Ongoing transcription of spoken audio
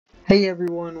Hey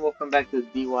everyone, welcome back to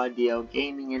DYDL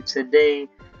Gaming, and today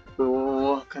we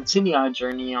will continue our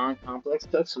journey on Complex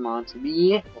Pixelmon to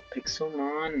be a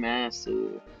Pixelmon Master.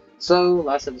 So,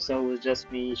 last episode was just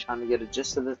me trying to get a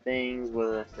gist of the things,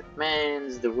 whether that's the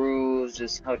commands, the rules,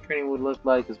 just how training would look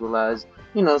like, as well as,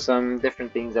 some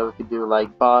different things that we could do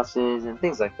like bosses and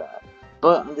things like that.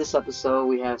 But in this episode,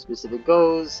 we have specific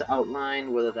goals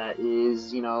outlined, whether that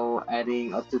is,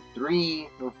 adding up to 3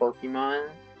 new Pokemon,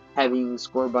 having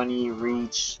Score Bunny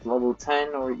reach level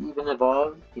 10 or even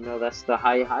above. That's the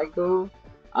high goal.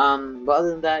 But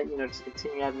other than that, just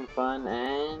continue having fun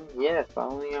and yeah,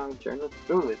 following our journey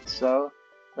through it. So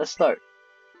let's start.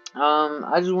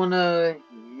 I just want to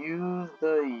use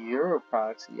the Euro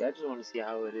proxy. I just want to see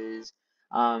how it is.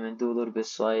 And do a little bit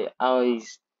slight. I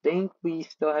think we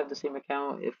still have the same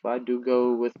account if I do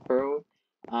go with Pro.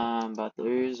 But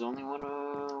there's only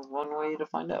one way to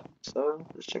find out. So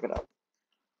let's check it out.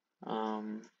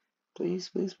 Um,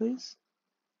 please.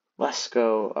 Let's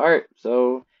go. Alright,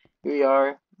 so here we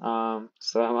are.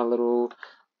 So I'm a little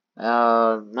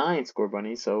 9 Score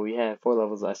Bunny, so we had 4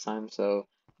 levels last time, so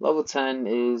level 10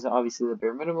 is obviously the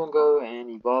bare minimum goal, and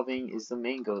evolving is the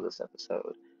main goal this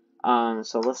episode.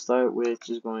 So let's start with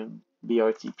just going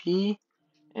BRTP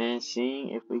and seeing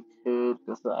if we could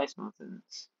go to the Ice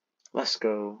Mountains. Let's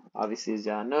go. Obviously, as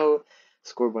y'all know,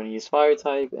 Score Bunny is fire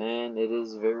type, and it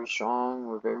is very strong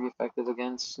or very effective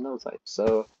against snow type.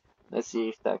 So let's see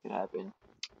if that can happen.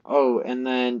 Oh, and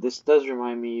then this does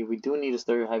remind me, we do need to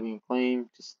start having a claim.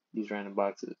 Just these random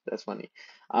boxes. That's funny.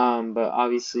 But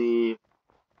obviously,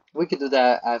 we could do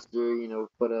that after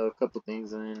put a couple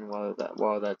things in while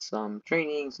that's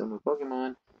training some with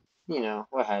Pokemon,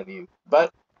 what have you.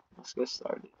 But let's get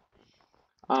started.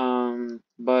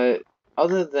 But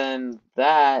other than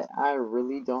that, I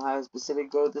really don't have a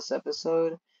specific goal this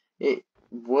episode. It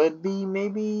would be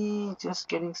maybe just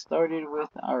getting started with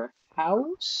our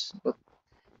house, but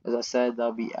as I said,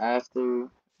 that'll be after.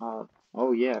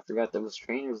 Oh yeah, I forgot there was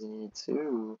trainers in here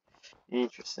too.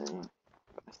 Interesting.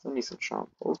 I still need some strong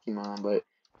Pokemon, but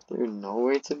they're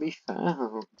nowhere to be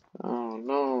found. Oh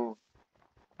no.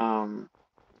 Um,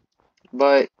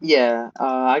 but yeah,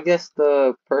 I guess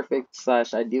the perfect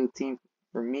slash ideal team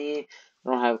for me, I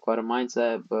don't have quite a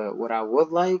mindset, but what I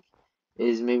would like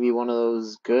is maybe one of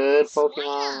those good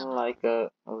Pokemon like oh,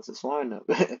 it's a Swinub,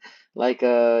 like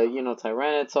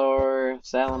Tyranitar,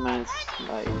 Salamence,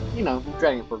 like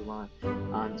Dragon Pokemon.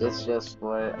 Just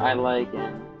what I like,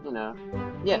 and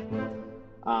yeah.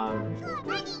 Um,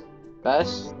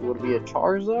 best would be a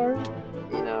Charizard,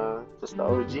 just the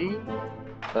OG,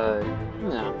 but you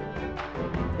know.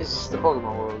 It's the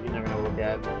Pokemon world, you never know what they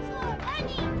have.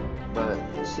 But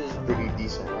this is pretty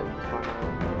decent having fun.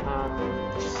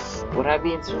 Would I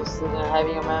be interested in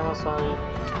having a Mammoth?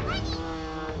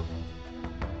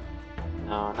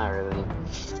 No, not really.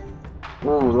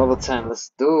 Ooh, level 10,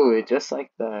 let's do it. Just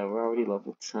like that, we're already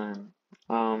level 10.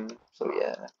 So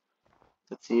yeah.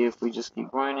 Let's see if we just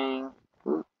keep running.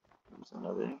 Ooh, there's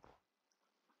another.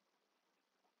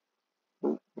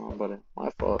 Ooh, wrong button. My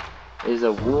fault. Is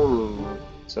a Wooloo.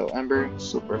 So Ember,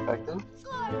 super effective,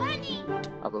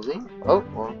 I believe. Oh,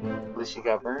 well, at least you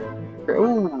got burned.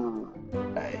 Ooh,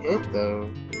 I hit though.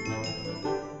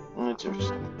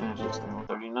 Interesting.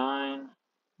 139.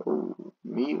 Ooh,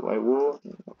 meat, white wool.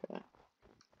 Okay.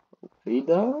 Feed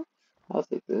dog? I'll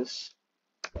take this.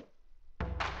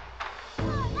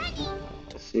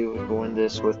 Let's see if we can win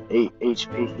this with 8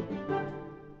 HP.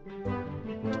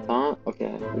 Taunt?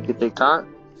 Okay, we can take taunt.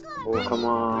 Oh, come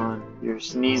on. Your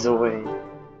sneeze away.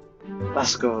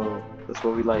 Let's go. That's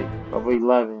what we like. Level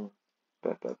 11.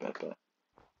 Bet.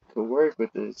 Could work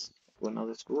with this.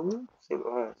 Another school? See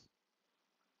what has.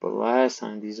 But last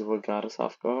time, these are what got us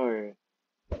off guard.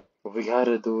 But we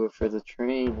gotta do it for the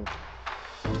train.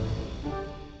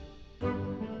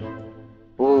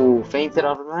 Oh, fainted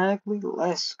automatically?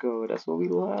 Let's go. That's what we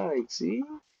like. See?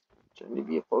 Trying to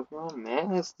be a Pokemon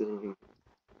master.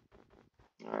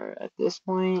 Alright, at this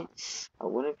point, I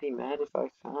wouldn't be mad if I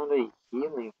found a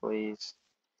healing place.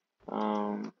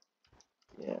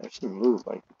 Yeah, there's some loot,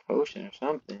 like a potion or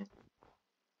something.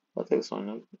 I'll take this one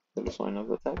up. Take this one up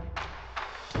attack.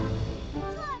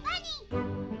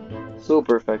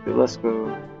 Super effective, let's go.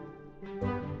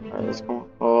 Alright, let's go.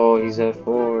 Oh, he's at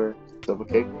 4. Double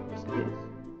kick.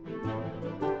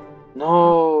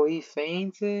 No, he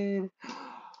fainted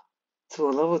to a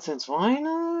level 10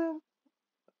 Swinub?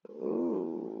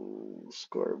 Ooh,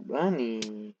 Score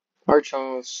Bunny. Alright,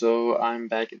 y'all, so I'm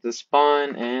back at the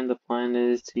spawn, and the plan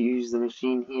is to use the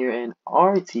machine here and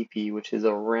RTP, which is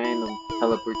a random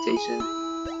teleportation,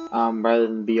 rather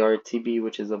than BRTB,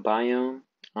 which is a biome.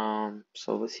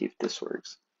 So let's see if this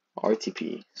works.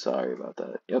 RTP. Sorry about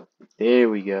that. Yep. There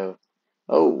we go.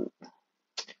 Oh,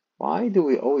 why do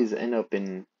we always end up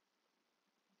in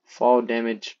fall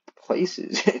damage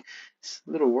places? It's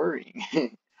a little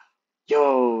worrying.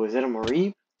 Yo, is that a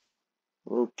Mareep?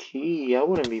 Low key, I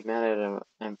wouldn't be mad at a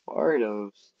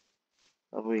Ampharos.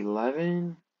 Level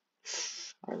 11?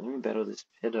 Alright, let me battle this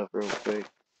pit up real quick.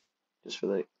 Just for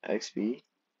the XP.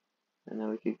 And then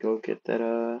we could go get that,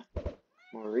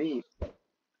 Mareep.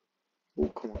 Oh,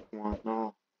 come on,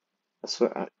 no. I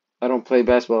swear, I don't play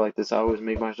basketball like this. I always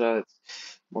make my shots.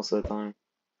 Most of the time.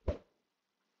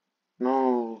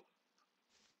 No.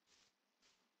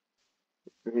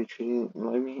 Are you treating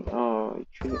like me? Oh, you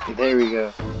treating me. There we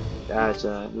go.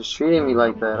 Gotcha. Just treating me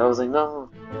like that. I was like, no.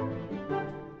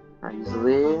 I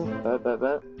usually.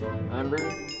 Bet. Remember?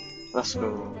 Let's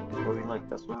go. That's what we like.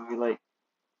 That's what we like.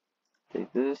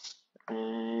 Take this.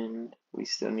 And we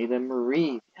still need a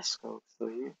Marie. Let's go. Still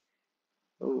here.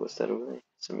 Oh, what's that over there?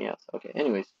 Some yes. Okay,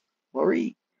 anyways.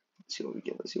 Marie. Let's see what we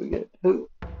get. Let's see what we get. Ooh.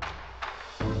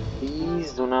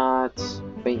 Please do not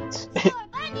faint.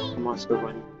 Come on, Square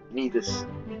Bunny. Need this.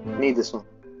 Need this one.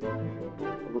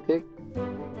 Double kick.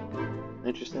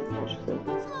 Interesting.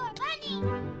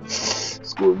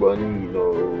 Square Bunny,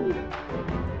 no.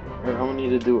 Alright, I need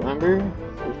to do Ember.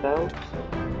 Without.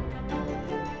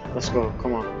 Let's go.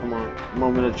 Come on.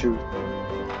 Moment of truth.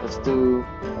 Let's do.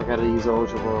 I gotta use the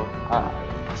Ultra Ball.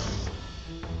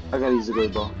 I gotta use the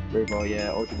Great Ball. Great Ball,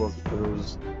 yeah. Ultra Ball for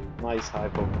those nice high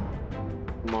Pokemon.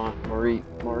 Come on, Mareep,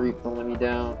 don't let me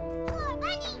down.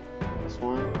 That's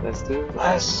one, that's two.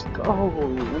 Let's go!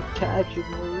 We captured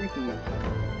Mareep.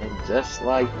 And just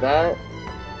like that,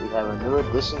 we have a new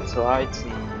addition to our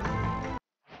team.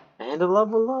 And a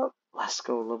level up. Let's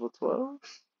go, level 12.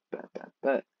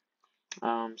 Bet.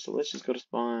 So let's just go to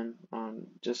spawn,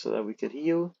 just so that we could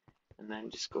heal, and then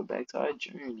just go back to our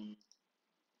journey.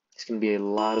 It's gonna be a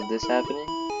lot of this happening,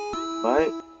 but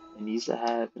it needs to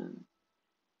happen.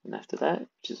 And after that,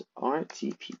 just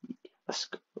RTP. Let's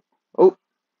go. Oh,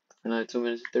 another 2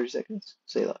 minutes and 30 seconds.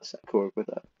 Say less. I could work with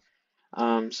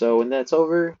that. So when that's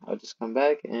over, I'll just come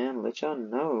back and let y'all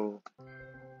know.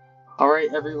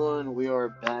 Alright everyone, we are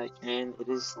back and it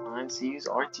is time to use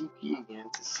RTP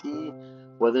again to see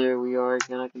whether we are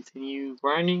gonna continue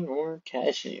grinding or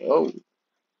cashing. Oh,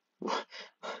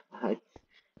 I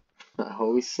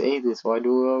always say this, why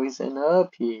do we always end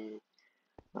up here?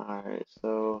 Alright,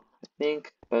 so I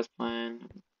think best plan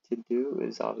to do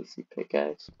is obviously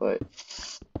pickaxe, but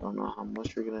I don't know how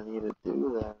much we're gonna need to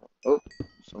do that. Oh,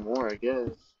 some more I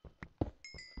guess.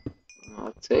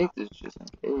 I'll take this just in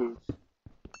case.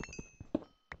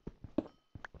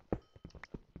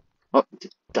 Oh,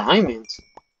 diamonds?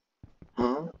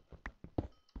 Huh?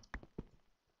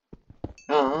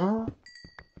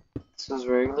 This was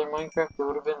regular Minecraft, it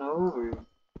would have been over.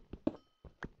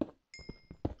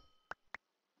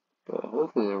 But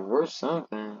hopefully they're worth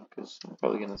something, because I'm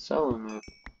probably gonna sell them if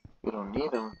we don't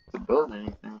need them to build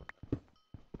anything.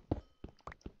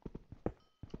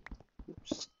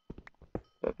 Oops.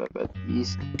 Bet.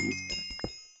 East.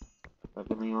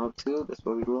 Leveling up too, that's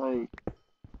what we like.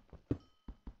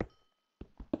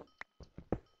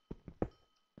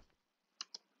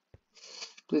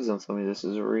 Please don't tell me this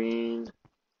is rain.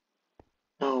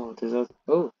 No, there's a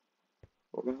hold.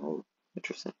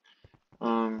 Interesting.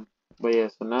 But yeah,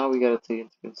 so now we gotta take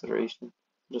into consideration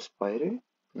the spider.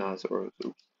 No, it's a rose.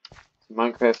 Oops. So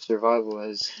Minecraft survival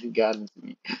has gotten to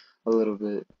me a little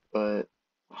bit, but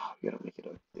we gotta make it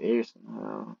up there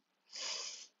somehow.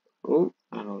 Oh,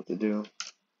 I know what to do.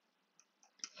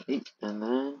 And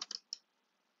then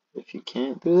if you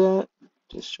can't do that,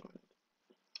 just join it.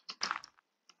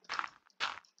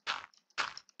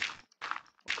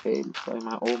 Okay, looks like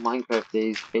my old Minecraft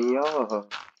days pay off.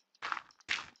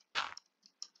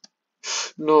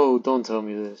 No, don't tell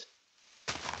me this.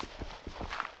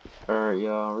 Alright,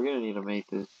 y'all, we're gonna need to make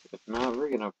this. If not, we're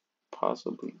gonna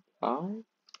possibly die.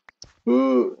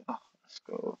 Ooh, let's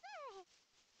go.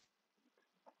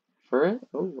 For it?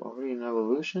 Oh, already an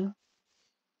evolution?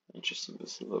 Interesting,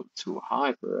 this is a little too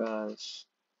high for us.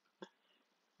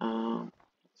 Let's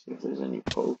see if there's any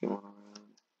Pokemon around.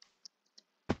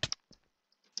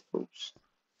 Oops.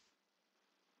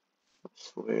 I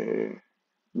swear.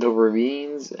 The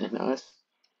ravines and us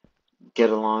get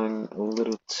along a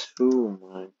little too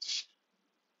much.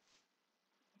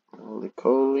 Holy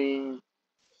coly.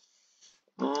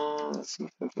 Let's see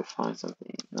if I can find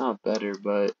something not better,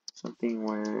 but something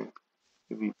where it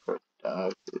could be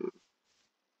productive.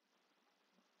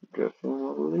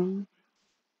 Definitely.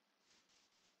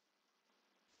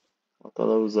 I thought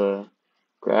that was a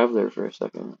Graveler for a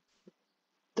second.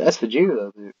 That's Vegeta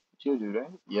though, dude. Vegeta, dude,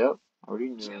 right? Yep. Already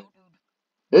knew.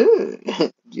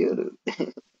 Ugh, Geodude.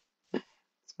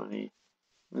 It's funny.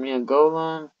 I mean, a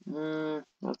Golem.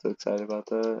 Not too excited about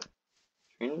that.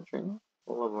 Trainer.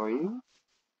 What level are you?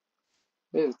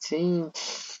 15.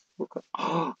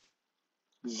 Oh,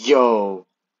 yo,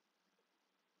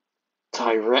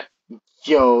 Tyrant.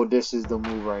 Yo, this is the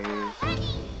move right here.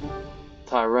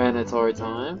 Tyranitar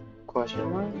time?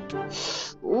 Question mark?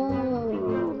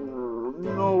 Ooh,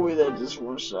 no way that just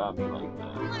one shot me like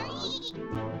that.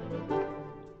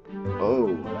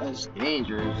 Oh, that's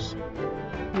dangerous.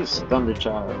 He's Thunder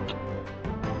Child.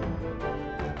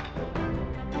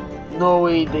 No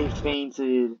way they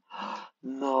fainted.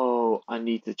 No, I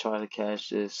need to try to catch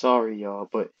this. Sorry, y'all,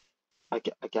 but I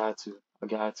got to. I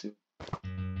got to.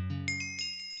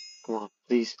 Come on,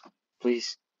 please,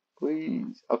 please,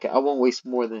 please. Okay, I won't waste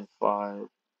more than 5.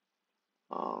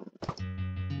 Yeah,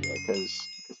 because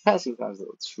passing 5 is a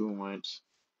little too much.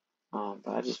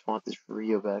 But I just want this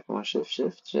Rio back. Come on, shift.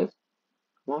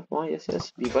 Come on,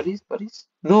 yes. Be buddies.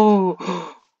 No!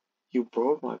 You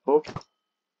broke my Pokemon.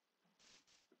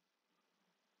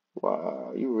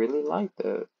 Wow, you really like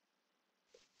that.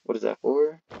 What is that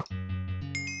for?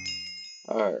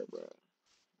 Alright, bro.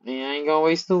 Man, I ain't gonna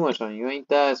waste too much on you. You ain't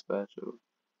that special.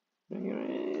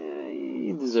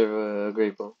 You deserve a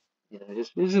great ball. You know,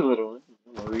 just a little one.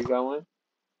 Where you got one?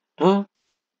 Huh?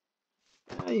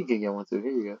 You can get one too.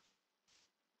 Here you go.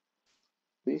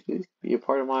 Please, be a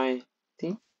part of my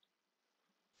team.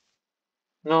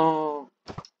 No.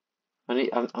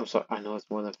 I'm sorry. I know it's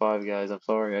more than 5 guys. I'm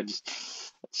sorry. I just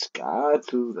got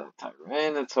to. That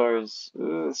Tyranitar is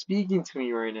speaking to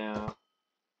me right now.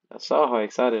 I saw how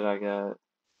excited I got.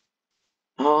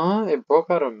 Huh? It broke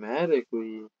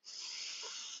automatically.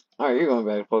 Alright, you're going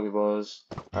back to Pokeballs.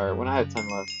 Alright, when I have 10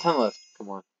 left. 10 left. Come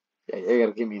on. Yeah, you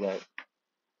gotta give me that.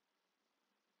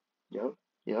 Yup.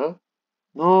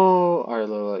 No. Alright,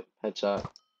 look. Headshot.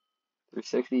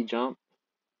 360 jump.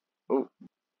 Oh.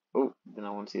 Did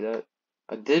not want to see that.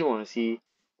 I did want to see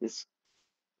this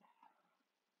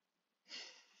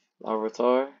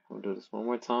Avatar. I'm gonna do this one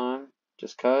more time.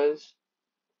 Just cuz.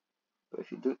 But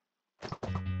if you do,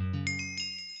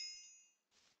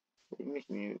 it makes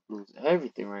me lose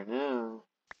everything right now.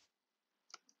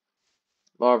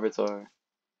 Larvitar.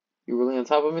 You really on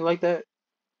top of me like that?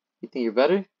 You think you're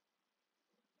better?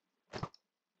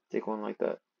 Take one like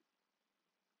that.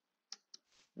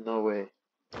 No way.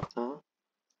 Huh?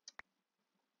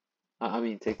 I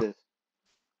mean, take this.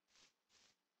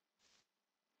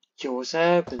 Yo, what's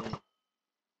happening?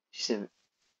 She said,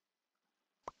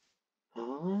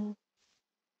 huh?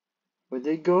 Where'd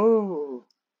they go?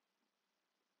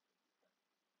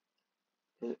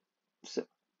 It- s-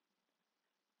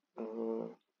 Uh,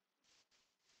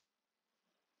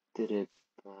 did it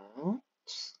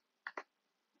bounce?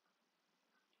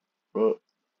 What?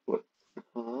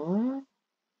 Huh?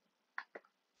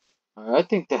 I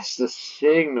think that's the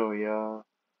signal, y'all.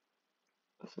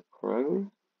 That's a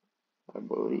correctly, I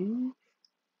believe.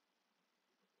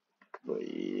 But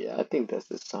yeah, I think that's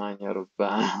the sign y'all to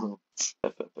bounce.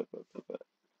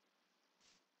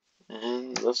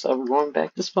 And looks like we're going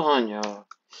back to spawn, y'all.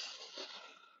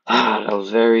 That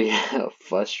was very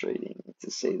frustrating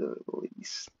to say the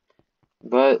least.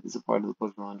 But it's a part of the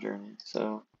Pokemon journey,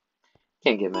 so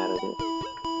can't get mad at it.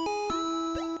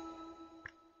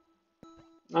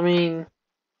 I mean,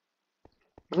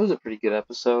 it was a pretty good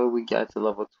episode. We got to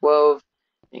level 12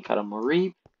 and caught a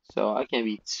Mareep, so I can't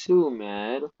be too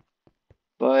mad.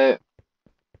 But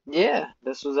yeah,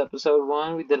 this was episode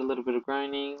 1. We did a little bit of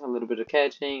grinding, a little bit of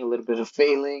catching, a little bit of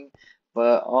failing,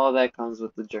 but all that comes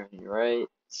with the journey, right?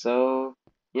 So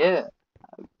yeah,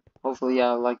 hopefully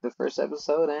y'all liked the first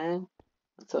episode, and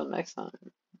until next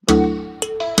time.